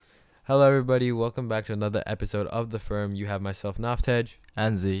Hello, everybody. Welcome back to another episode of The Firm. You have myself, Naftej.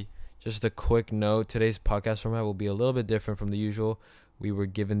 And Z. Just a quick note. Today's podcast format will be a little bit different from the usual. We were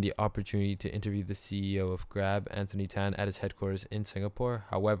given the opportunity to interview the CEO of Grab, Anthony Tan, at his headquarters in Singapore.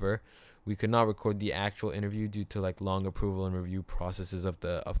 However, we could not record the actual interview due to long approval and review processes of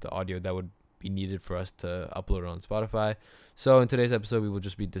the audio that would be needed for us to upload it on Spotify. So in today's episode, we will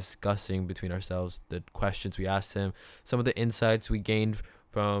just be discussing between ourselves the questions we asked him, some of the insights we gained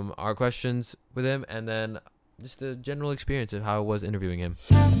from our questions with him, and then just the general experience of how it was interviewing him.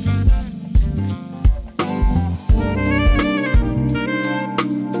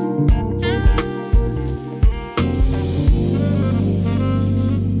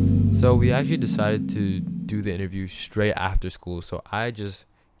 So we actually decided to do the interview straight after school. So I just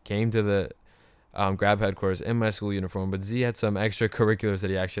came to the Grab headquarters in my school uniform, but Z had some extracurriculars that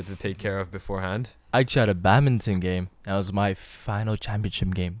he actually had to take care of beforehand. I actually had a badminton game. That was my final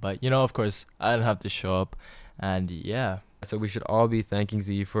championship game. But, of course, I didn't have to show up. And, yeah. So we should all be thanking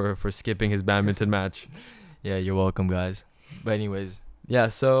Z for skipping his badminton match. Yeah, you're welcome, guys. But anyways. Yeah,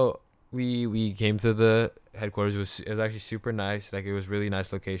 so we came to the headquarters. It was actually super nice. It was really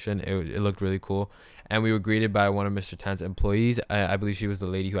nice location. It looked really cool. And we were greeted by one of Mr. Tan's employees. I believe she was the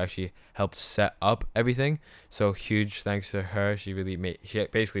lady who actually helped set up everything. So huge thanks to her. She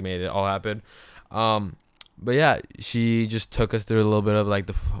basically made it all happen. But yeah, she just took us through a little bit of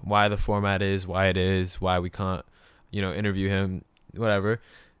why the format is, why it is, why we can't, interview him, whatever.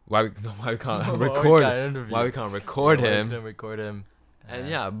 Why we can't record him. And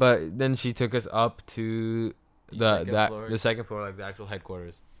yeah, but then she took us up to the second floor, the actual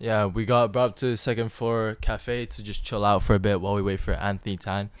headquarters. Yeah, we got brought up to the second floor cafe to just chill out for a bit while we wait for Anthony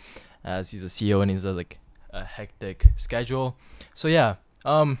Tan, as he's a CEO and he's a hectic schedule. So yeah,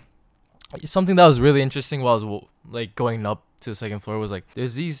 something that was really interesting while I was going up to the second floor was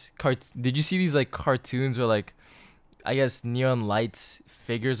there's these did you see these cartoons where I guess neon lights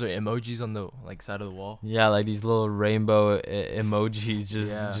figures or emojis on the side of the wall? Yeah, these little rainbow emojis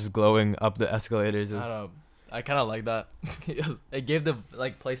just glowing up the escalators. I don't know. I kind of like that. It gave the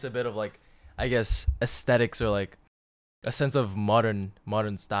place a bit of I guess aesthetics or a sense of modern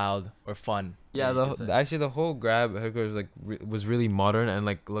style or fun. Yeah, the whole Grab headquarters was really modern and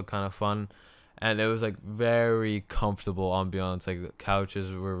looked kind of fun, and it was very comfortable ambiance. The couches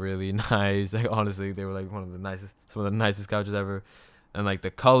were really nice. Honestly, they were some of the nicest couches ever, and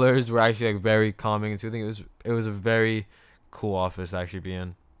the colors were actually very calming and soothing. It was a very cool office to actually be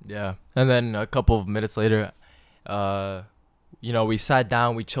in. Yeah, and then a couple of minutes later, we sat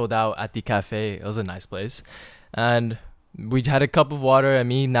down, we chilled out at the cafe. It was a nice place, and we had a cup of water, and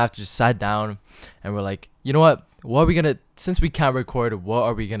me and Naf just sat down, and we're you know what are we gonna, since we can't record, what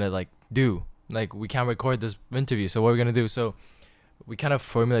are we gonna do? We can't record this interview, so what are we gonna do? So we kind of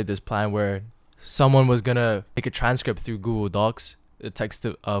formulated this plan where someone was gonna make a transcript through Google Docs,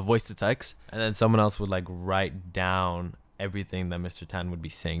 voice to text, and then someone else would write down everything that Mr. Tan would be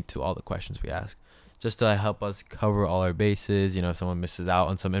saying to all the questions we ask, just to help us cover all our bases. If someone misses out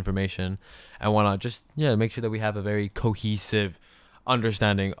on some information and whatnot, just make sure that we have a very cohesive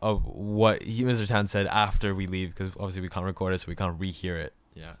understanding of what Mr. Tan said after we leave, because obviously we can't record it, so we can't rehear it.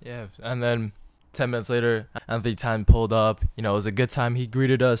 Yeah. And then 10 minutes later, Anthony Tan pulled up. It was a good time. He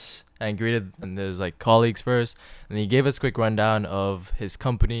greeted us and his colleagues first, and he gave us a quick rundown of his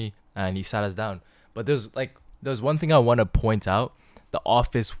company, and he sat us down. But there's one thing I want to point out. The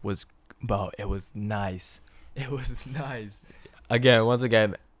office was, it was nice. It was nice. Once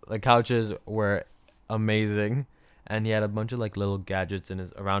again, the couches were amazing, and he had a bunch of little gadgets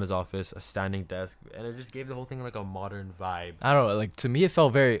around his office, a standing desk, and it just gave the whole thing a modern vibe. I don't know, to me it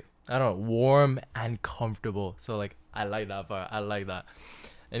felt very, warm and comfortable. So I like that part. I like that.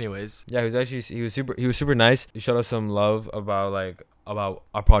 Anyways, yeah, he was super nice. He showed us some love about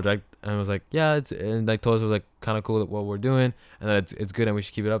our project, and was told us it was kind of cool what we're doing, and that it's good and we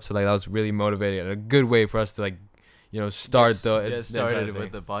should keep it up. So that was really motivating and a good way for us to start get started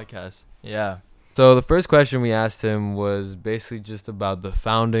with the podcast. Yeah. So the first question we asked him was basically just about the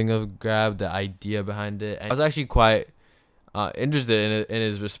founding of Grab, the idea behind it, and I was actually quite interested in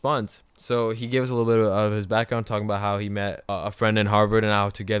his response. So he gave us a little bit of his background, talking about how he met a friend in Harvard and how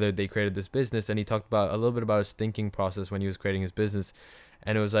together they created this business. And he talked about a little bit about his thinking process when he was creating his business.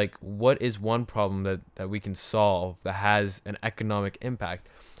 And it was what is one problem that we can solve that has an economic impact?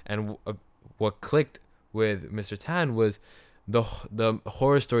 And what clicked with Mr. Tan was the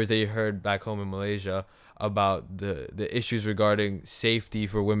horror stories that he heard back home in Malaysia about the issues regarding safety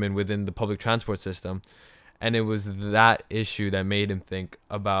for women within the public transport system. And it was that issue that made him think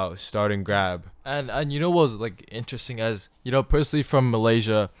about starting Grab. And you know what was like interesting, as you know, personally from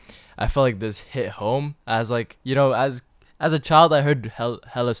Malaysia, I felt like this hit home, as like, you know, as a child I heard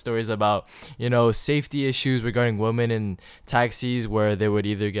hella stories about, you know, safety issues regarding women in taxis, where they would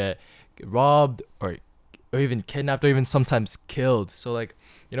either get robbed or even kidnapped or even sometimes killed. So like,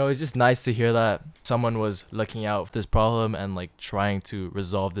 you know, it's just nice to hear that someone was looking out for this problem and like trying to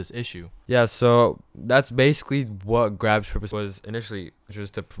resolve this issue. Yeah, so that's basically what Grab's purpose was initially, which was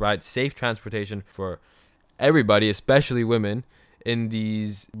to provide safe transportation for everybody, especially women, in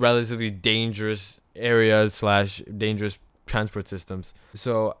these relatively dangerous areas slash dangerous transport systems.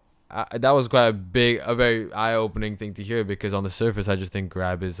 So that was quite a very eye-opening thing to hear, because on the surface, I just think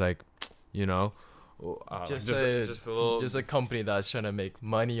Grab is like, you know, Just just a company that's trying to make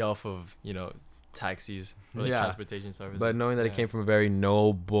money off of, you know, taxis or like Yeah. transportation services. But knowing that it came from a very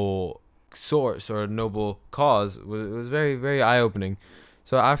noble source or a noble cause was very, very eye-opening.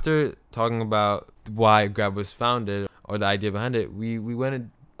 So after talking about why Grab was founded or the idea behind it, we went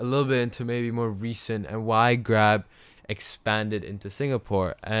a little bit into maybe more recent and why Grab expanded into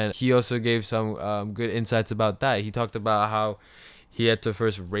Singapore. And he also gave some good insights about that. He talked about how he had to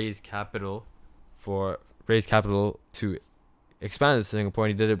first raise capital to expand to Singapore,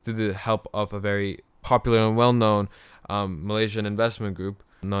 and he did it through the help of a very popular and well-known Malaysian investment group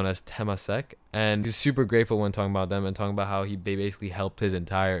known as Temasek. And he's super grateful when talking about them and talking about how they basically helped his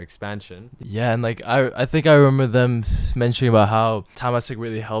entire expansion. Yeah, and like I think I remember them mentioning about how Temasek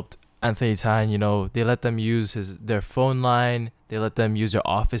really helped Anthony Tan. You know, they let them use their phone line, they let them use their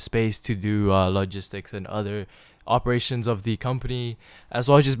office space to do logistics and other operations of the company, as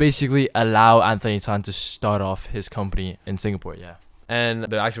well as just basically allow Anthony Tan to start off his company in Singapore. Yeah. And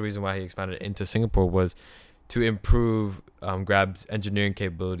the actual reason why he expanded into Singapore was to improve Grab's engineering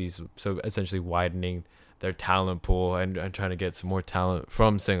capabilities, so essentially widening their talent pool and trying to get some more talent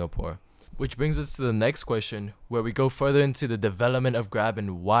from Singapore. Which brings us to the next question, where we go further into the development of Grab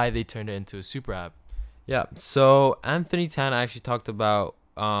and why they turned it into a super app. Yeah, so Anthony Tan actually talked about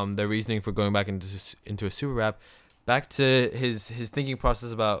their reasoning for going back into a super app, back to his thinking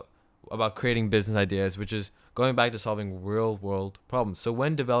process about creating business ideas, which is going back to solving real world problems. So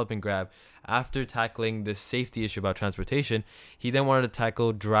when developing Grab, after tackling the safety issue about transportation, he then wanted to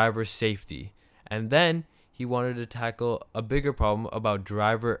tackle driver safety, and then he wanted to tackle a bigger problem about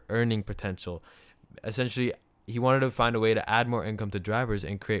driver earning potential. Essentially, he wanted to find a way to add more income to drivers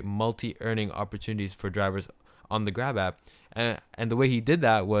and create multi-earning opportunities for drivers on the Grab app. And the way he did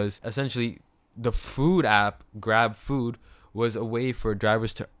that was essentially the food app, Grab Food, was a way for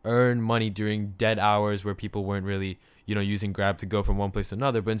drivers to earn money during dead hours where people weren't really, you know, using Grab to go from one place to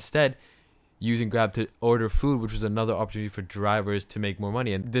another, but instead using Grab to order food, which was another opportunity for drivers to make more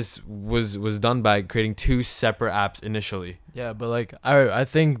money. And this was done by creating two separate apps initially. Yeah, but like I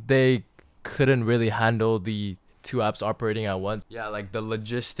think they couldn't really handle the two apps operating at once. Yeah, like the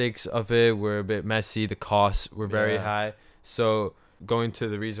logistics of it were a bit messy. The costs were very high. So going to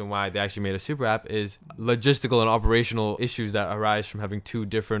the reason why they actually made a super app is logistical and operational issues that arise from having two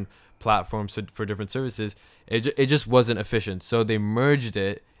different platforms for different services. It just wasn't efficient. So they merged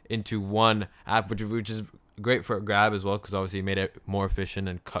it into one app, which is great for Grab as well, because obviously it made it more efficient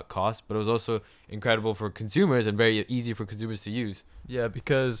and cut costs. But it was also incredible for consumers and very easy for consumers to use. Yeah,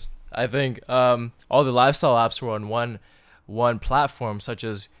 because I think all the lifestyle apps were on one platform, such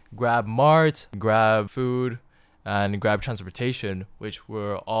as Grab Mart, Grab Food, and Grab Transportation, which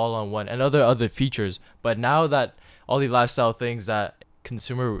were all on one, and other features. But now that all the lifestyle things that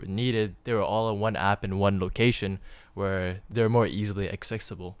consumer needed, they were all in one app in one location where they're more easily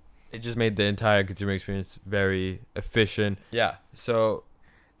accessible. It just made the entire consumer experience very efficient. Yeah, so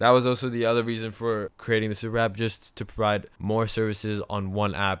that was also the other reason for creating the super app, just to provide more services on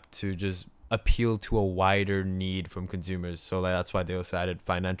one app to just appeal to a wider need from consumers. So like that's why they also added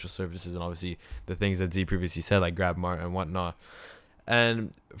financial services and obviously the things that Z previously said, like GrabMart and whatnot.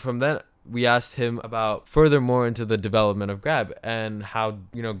 And from then we asked him about furthermore into the development of Grab and how,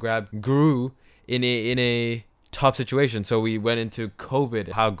 you know, Grab grew in a tough situation. So we went into COVID,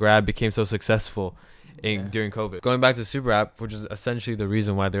 how Grab became so successful during COVID. Going back to super app, which is essentially the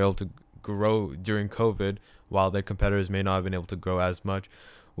reason why they're able to grow during COVID while their competitors may not have been able to grow as much,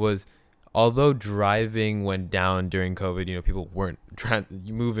 was although driving went down during COVID, you know, people weren't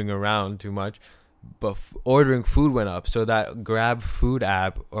moving around too much, but ordering food went up. So that Grab Food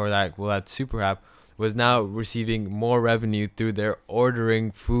app, or that super app, was now receiving more revenue through their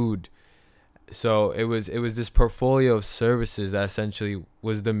ordering food. So it was this portfolio of services that essentially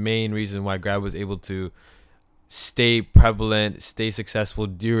was the main reason why Grab was able to stay prevalent, stay successful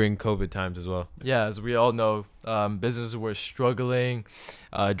during COVID times as well. Yeah, as we all know, businesses were struggling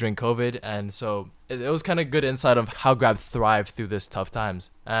during COVID, and so it was kind of good insight of how Grab thrived through this tough times.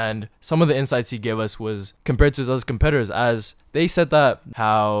 And some of the insights he gave us was compared to those competitors, as they said that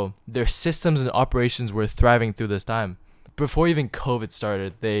how their systems and operations were thriving through this time. Before even COVID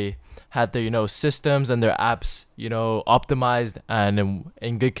started, they had their systems and their apps optimized and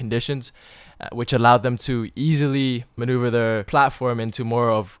in good conditions, which allowed them to easily maneuver their platform into more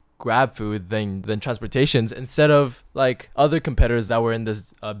of Grab food than transportations, instead of like other competitors that were in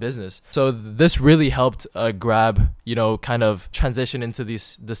this business. So this really helped Grab kind of transition into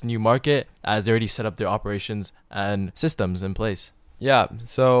this new market, as they already set up their operations and systems in place. Yeah.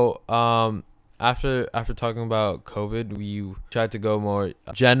 So after talking about COVID, we tried to go more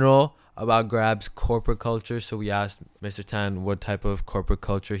general about Grab's corporate culture. So we asked Mr. Tan what type of corporate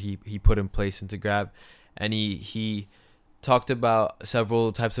culture he put in place into Grab, and he talked about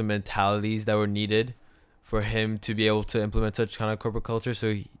several types of mentalities that were needed for him to be able to implement such kind of corporate culture.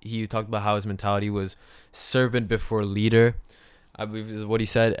 So he talked about how his mentality was servant before leader, I believe is what he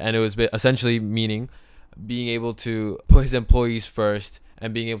said, and it was essentially meaning being able to put his employees first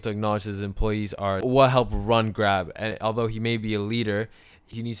and being able to acknowledge his employees are what help run Grab. And although he may be a leader,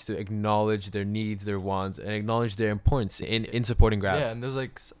 he needs to acknowledge their needs, their wants, and acknowledge their importance in supporting Grab. Yeah, and there's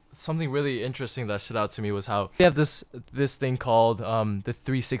like something really interesting that stood out to me was how they have this thing called the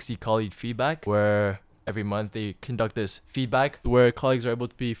 360 colleague feedback, where every month they conduct this feedback where colleagues are able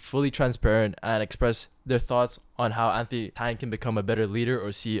to be fully transparent and express their thoughts on how Anthony Tan can become a better leader or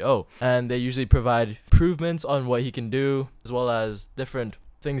CEO. And they usually provide improvements on what he can do, as well as different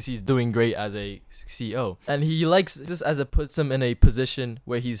things he's doing great as a CEO. And he likes this as it puts him in a position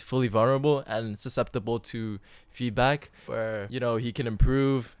where he's fully vulnerable and susceptible to feedback, where he can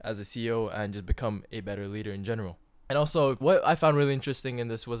improve as a CEO and just become a better leader in general. And also, what I found really interesting in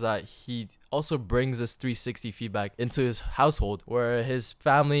this was that he also brings this 360 feedback into his household, where his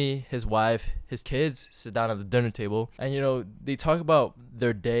family, his wife, his kids sit down at the dinner table, and they talk about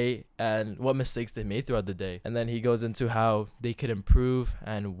their day and what mistakes they made throughout the day. And then he goes into how they could improve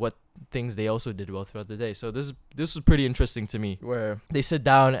and what things they also did well throughout the day. So this was pretty interesting to me, where they sit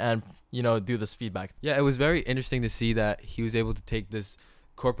down and do this feedback. Yeah, it was very interesting to see that he was able to take this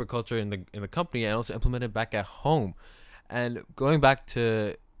corporate culture in the company and also implement it back at home. And going back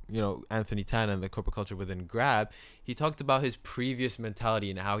to Anthony Tan and the corporate culture within Grab, he talked about his previous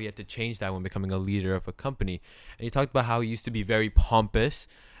mentality and how he had to change that when becoming a leader of a company. And he talked about how he used to be very pompous,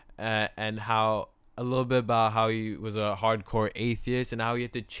 and how a little bit about how he was a hardcore atheist, and how he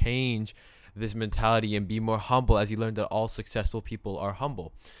had to change this mentality and be more humble, as he learned that all successful people are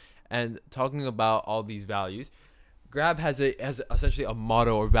humble. And talking about all these values, Grab has essentially a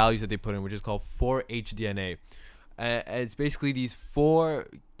motto or values that they put in, which is called 4HDNA. And it's basically these 4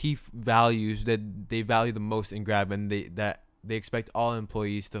 key values that they value the most in Grab, and they expect all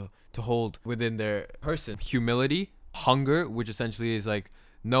employees to hold within their person. Humility, hunger, which essentially is like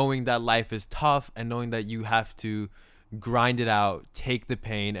knowing that life is tough and knowing that you have to grind it out, take the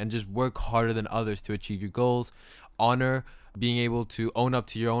pain, and just work harder than others to achieve your goals. Honor, being able to own up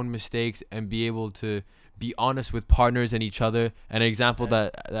to your own mistakes and be able to be honest with partners and each other. And an example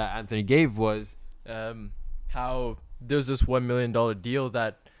that Anthony gave was how there's this $1 million deal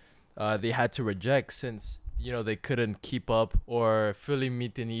that they had to reject, since they couldn't keep up or fully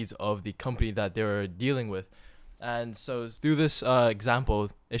meet the needs of the company that they were dealing with. And so through this example,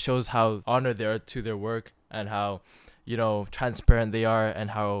 it shows how honored they are to their work, and how transparent they are,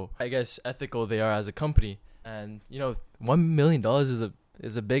 and how, I guess, ethical they are as a company. And $1 million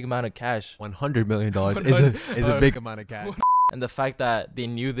is a big amount of cash. $100 million is a big amount of cash. And the fact that they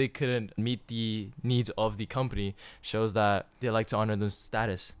knew they couldn't meet the needs of the company shows that they like to honor their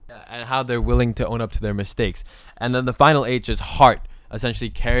status. Yeah, and how they're willing to own up to their mistakes. And then the final H is heart,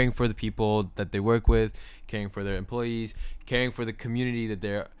 essentially caring for the people that they work with, caring for their employees, caring for the community that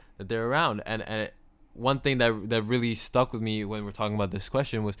they're around. And one thing that really stuck with me when we're talking about this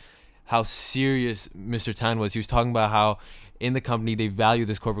question was how serious Mr. Tan was. He was talking about how in the company they value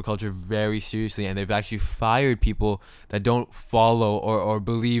this corporate culture very seriously, and they've actually fired people that don't follow or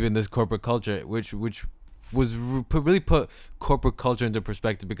believe in this corporate culture, which was really put corporate culture into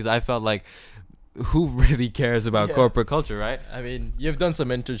perspective, because I felt like, who really cares about corporate culture, right? I mean, you've done some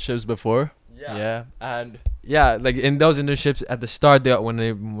internships before. Yeah. And yeah, like in those internships at the start, when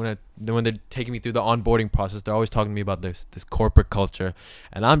they're taking me through the onboarding process, they're always talking to me about this corporate culture,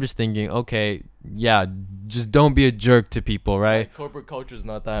 and I'm just thinking, okay, yeah, just don't be a jerk to people, right? Like, corporate culture is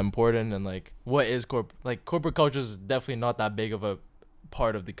not that important, and corporate culture is definitely not that big of a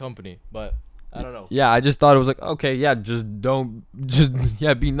part of the company, but I don't know. Yeah, I just thought it was like, okay, yeah, just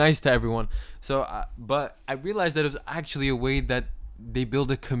be nice to everyone. So, but I realized that it was actually a way that they build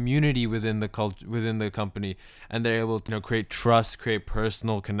a community within the culture, within the company, and they're able to, create trust, create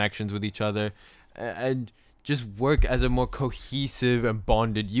personal connections with each other, and just work as a more cohesive and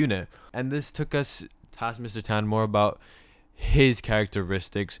bonded unit. And this took us to ask Mr. Tan more about his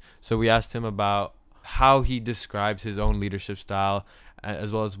characteristics. So we asked him about how he describes his own leadership style,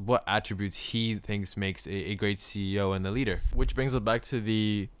 as well as what attributes he thinks makes a great CEO and a leader. Which brings us back to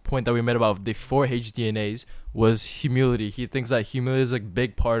the point that we made about the 4 HDNAs was humility. He thinks that humility is a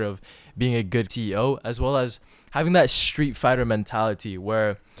big part of being a good CEO, as well as having that street fighter mentality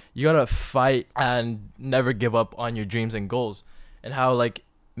where you gotta fight and never give up on your dreams and goals. And how, like,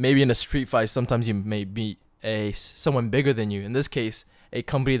 maybe in a street fight, sometimes you may beat someone bigger than you. In this case, a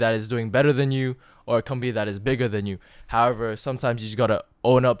company that is doing better than you, or a company that is bigger than you. However, sometimes you just gotta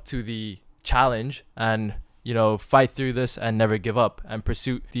own up to the challenge and, fight through this and never give up and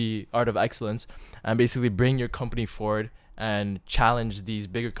pursue the art of excellence and basically bring your company forward and challenge these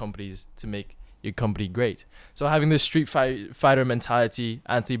bigger companies to make your company great. So having this street fighter mentality,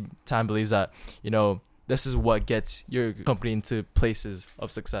 Anthony Tan believes that, this is what gets your company into places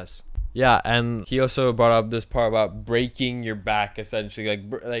of success. Yeah, and he also brought up this part about breaking your back, essentially,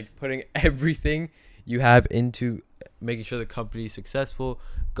 like putting everything you have into making sure the company is successful,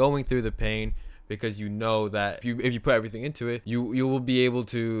 going through the pain, because you know that if you put everything into it, you will be able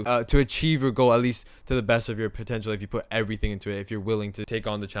to achieve your goal, at least to the best of your potential, if you put everything into it, if you're willing to take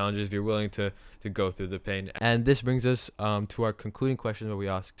on the challenges, if you're willing to go through the pain. And this brings us to our concluding question that we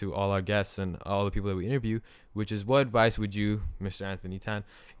ask to all our guests and all the people that we interview, which is, what advice would you, Mr. Anthony Tan,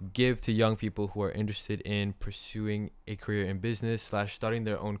 give to young people who are interested in pursuing a career in business / starting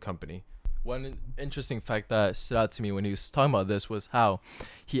their own company? One interesting fact that stood out to me when he was talking about this was how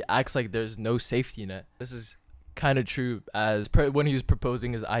he acts like there's no safety net. This is kind of true, as when he was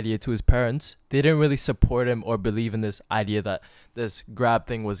proposing his idea to his parents, they didn't really support him or believe in this idea that this Grab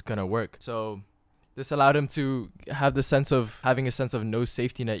thing was going to work. So this allowed him to have the sense of having a sense of no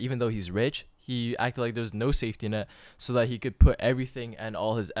safety net. Even though he's rich, he acted like there's no safety net so that he could put everything and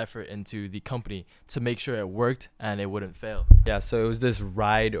all his effort into the company to make sure it worked and it wouldn't fail. Yeah, so it was this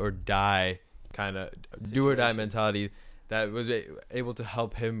ride or die kind of do or die mentality that was able to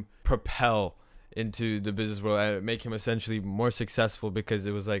help him propel into the business world and make him essentially more successful, because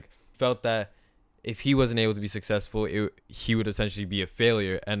it was like, felt that if he wasn't able to be successful, he would essentially be a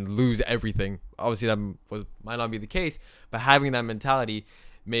failure and lose everything. Obviously that might not be the case, but having that mentality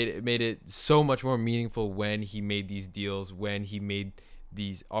made it so much more meaningful when he made these deals, when he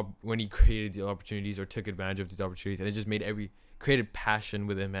created the opportunities or took advantage of these opportunities, and it just created passion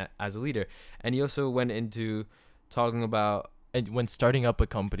with him as a leader. And he also went into talking about, and when starting up a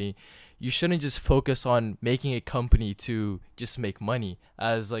company, you shouldn't just focus on making a company to just make money,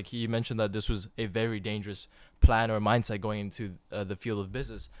 as like he mentioned that this was a very dangerous plan or mindset going into the field of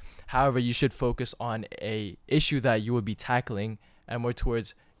business. However, you should focus on a issue that you would be tackling and more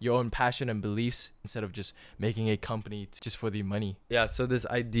towards your own passion and beliefs, instead of just making a company just for the money. Yeah, so this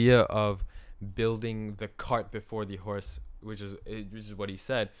idea of building the cart before the horse, which is what he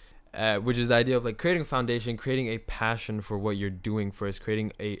said, which is the idea of like creating a foundation, creating a passion for what you're doing first,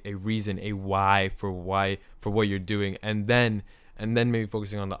 creating a reason, a why for what you're doing, and then maybe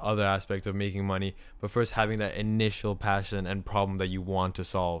focusing on the other aspects of making money, but first having that initial passion and problem that you want to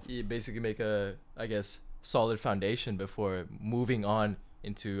solve. You basically make a, I guess, solid foundation before moving on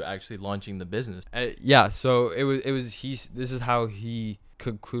into actually launching the business. Yeah, so this is how he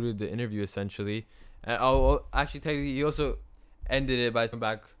concluded the interview essentially. Actually technically he also ended it by coming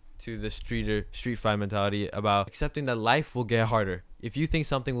back to the street fight mentality about accepting that life will get harder. If you think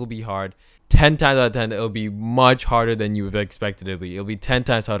something will be hard, 10 times out of 10 it'll be much harder than you have expected it to be. It'll be 10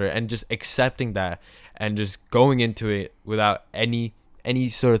 times harder, and just accepting that and just going into it without any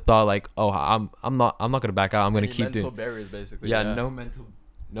sort of thought like, oh, I'm not gonna back out, I'm gonna keep doing mental barriers basically. Yeah,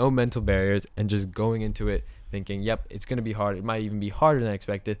 no mental barriers, and just going into it thinking, yep, it's gonna be hard, it might even be harder than I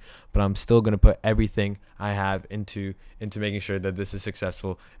expected, but I'm still gonna put everything I have into making sure that this is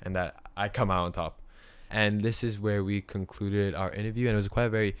successful and that I come out on top. And this is where we concluded our interview, and it was a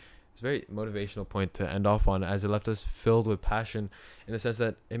very motivational point to end off on, as it left us filled with passion, in the sense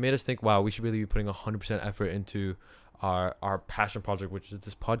that it made us think, wow, we should really be putting 100% effort into our passion project, which is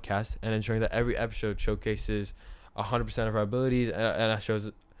this podcast, and ensuring that every episode showcases 100% of our abilities and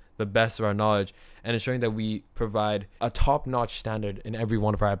shows the best of our knowledge, and ensuring that we provide a top-notch standard in every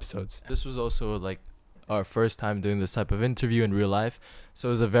one of our episodes. This was also like our first time doing this type of interview in real life, so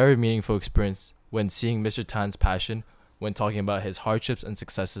it was a very meaningful experience when seeing Mr. Tan's passion when talking about his hardships and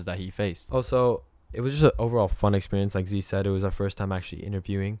successes that he faced. Also, it was just an overall fun experience. Like Z said, it was our first time actually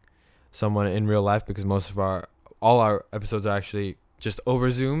interviewing someone in real life, because most of all our episodes are actually just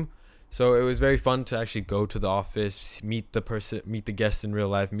over Zoom. So it was very fun to actually go to the office, meet the guest in real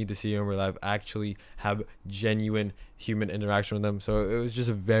life, meet the CEO in real life, actually have genuine human interaction with them. So it was just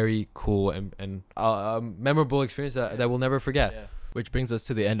a very cool and memorable experience that we'll never forget. Yeah. Which brings us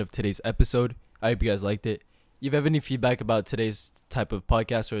to the end of today's episode. I hope you guys liked it. If you have any feedback about today's type of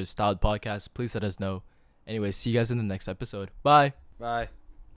podcast or styled podcast, please let us know. Anyway, see you guys in the next episode. Bye. Bye.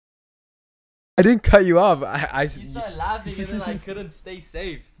 I didn't cut you off. You started laughing and then I couldn't stay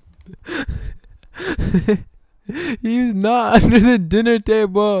safe. He was not under the dinner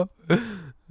table.